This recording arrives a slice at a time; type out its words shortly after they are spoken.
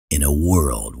In a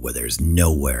world where there's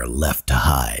nowhere left to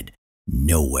hide,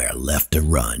 nowhere left to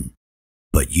run,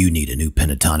 but you need a new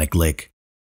pentatonic lick,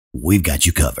 we've got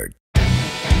you covered.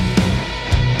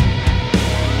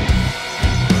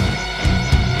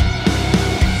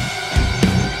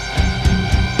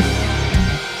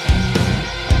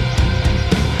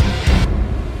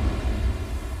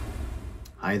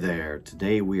 Hi there.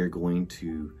 Today we are going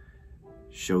to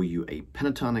show you a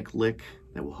pentatonic lick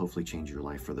that will hopefully change your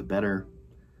life for the better.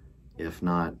 If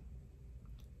not,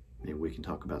 maybe we can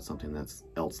talk about something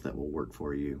else that will work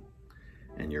for you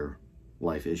and your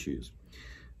life issues.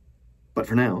 But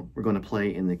for now, we're going to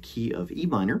play in the key of E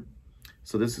minor.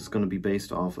 So this is going to be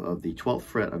based off of the 12th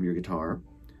fret of your guitar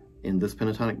in this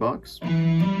pentatonic box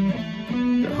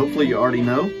that hopefully you already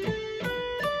know.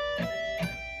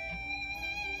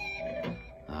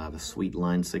 The sweet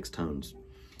line 6 tones.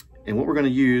 And what we're going to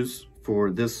use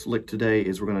for this lick today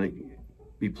is we're going to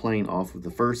be playing off of the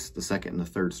first, the second, and the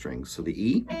third strings. So the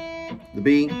E, the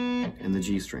B, and the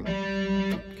G string.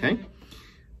 Okay?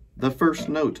 The first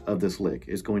note of this lick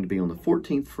is going to be on the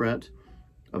 14th fret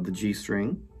of the G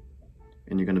string,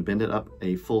 and you're going to bend it up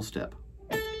a full step.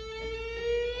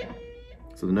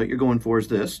 So the note you're going for is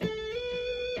this.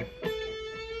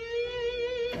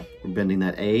 We're bending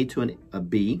that A to a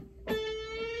B.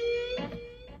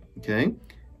 Okay,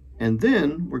 and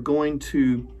then we're going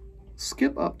to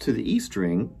skip up to the E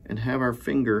string and have our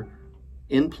finger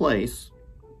in place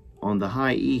on the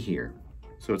high E here.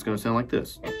 So it's going to sound like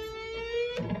this.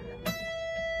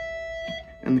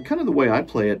 And the way I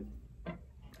play it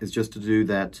is just to do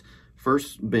that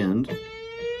first bend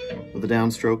with a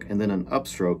downstroke and then an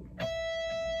upstroke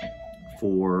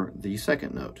for the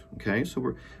second note. Okay, so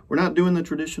we're not doing the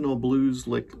traditional blues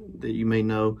lick that you may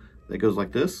know that goes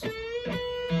like this.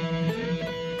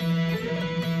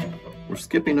 We're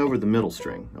skipping over the middle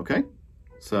string, okay?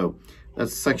 So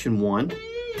that's section 1.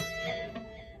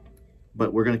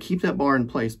 But we're going to keep that bar in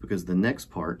place because the next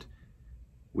part,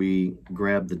 we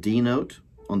grab the D note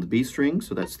on the B string,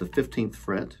 so that's the 15th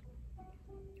fret.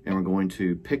 And we're going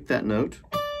to pick that note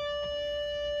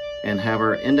and have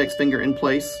our index finger in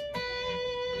place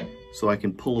so I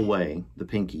can pull away the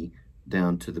pinky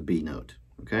down to the B note,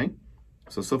 okay?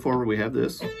 So far we have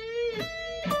this.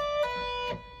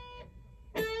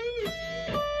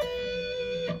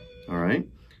 All right,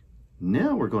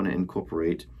 now we're going to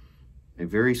incorporate a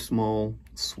very small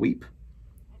sweep.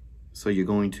 So you're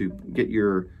going to get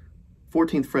your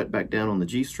 14th fret back down on the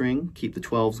G string, keep the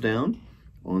 12s down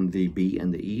on the B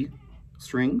and the E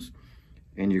strings,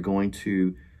 and you're going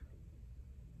to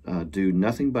do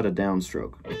nothing but a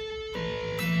downstroke.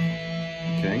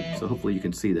 Okay, so hopefully you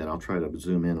can see that. I'll try to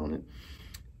zoom in on it.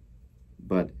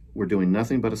 But we're doing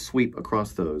nothing but a sweep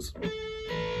across those.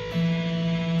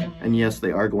 And yes,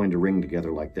 they are going to ring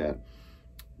together like that,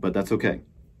 but that's okay.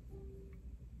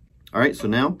 All right, so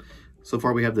now, so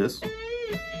far we have this.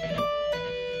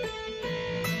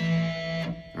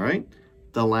 All right,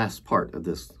 the last part of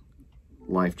this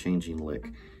life-changing lick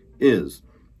is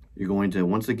you're going to,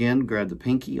 once again, grab the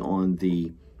pinky on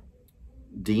the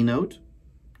D note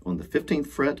on the 15th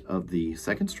fret of the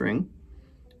second string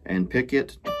and pick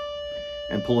it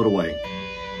and pull it away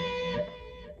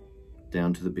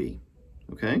down to the B.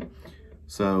 Okay,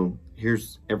 so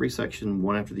here's every section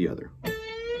one after the other.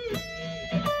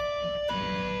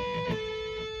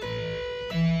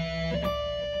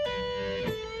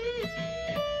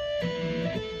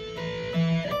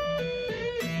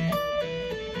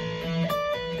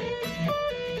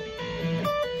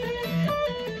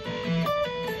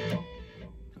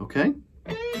 Okay.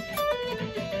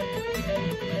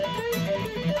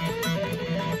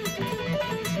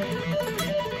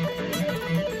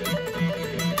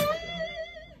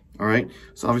 All right,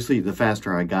 so obviously the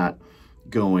faster I got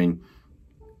going,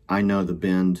 I know the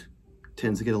bend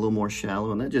tends to get a little more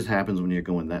shallow, and that just happens when you're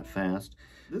going that fast.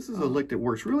 This is a lick that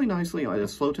works really nicely at a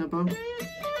slow tempo.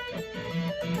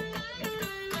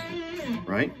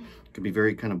 Right? It could be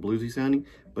very kind of bluesy sounding,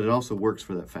 but it also works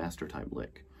for that faster type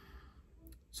lick.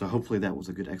 So hopefully that was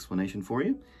a good explanation for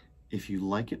you. If you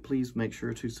like it, please make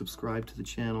sure to subscribe to the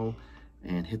channel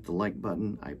and hit the like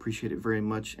button. I appreciate it very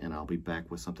much, and I'll be back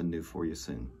with something new for you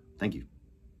soon. Thank you.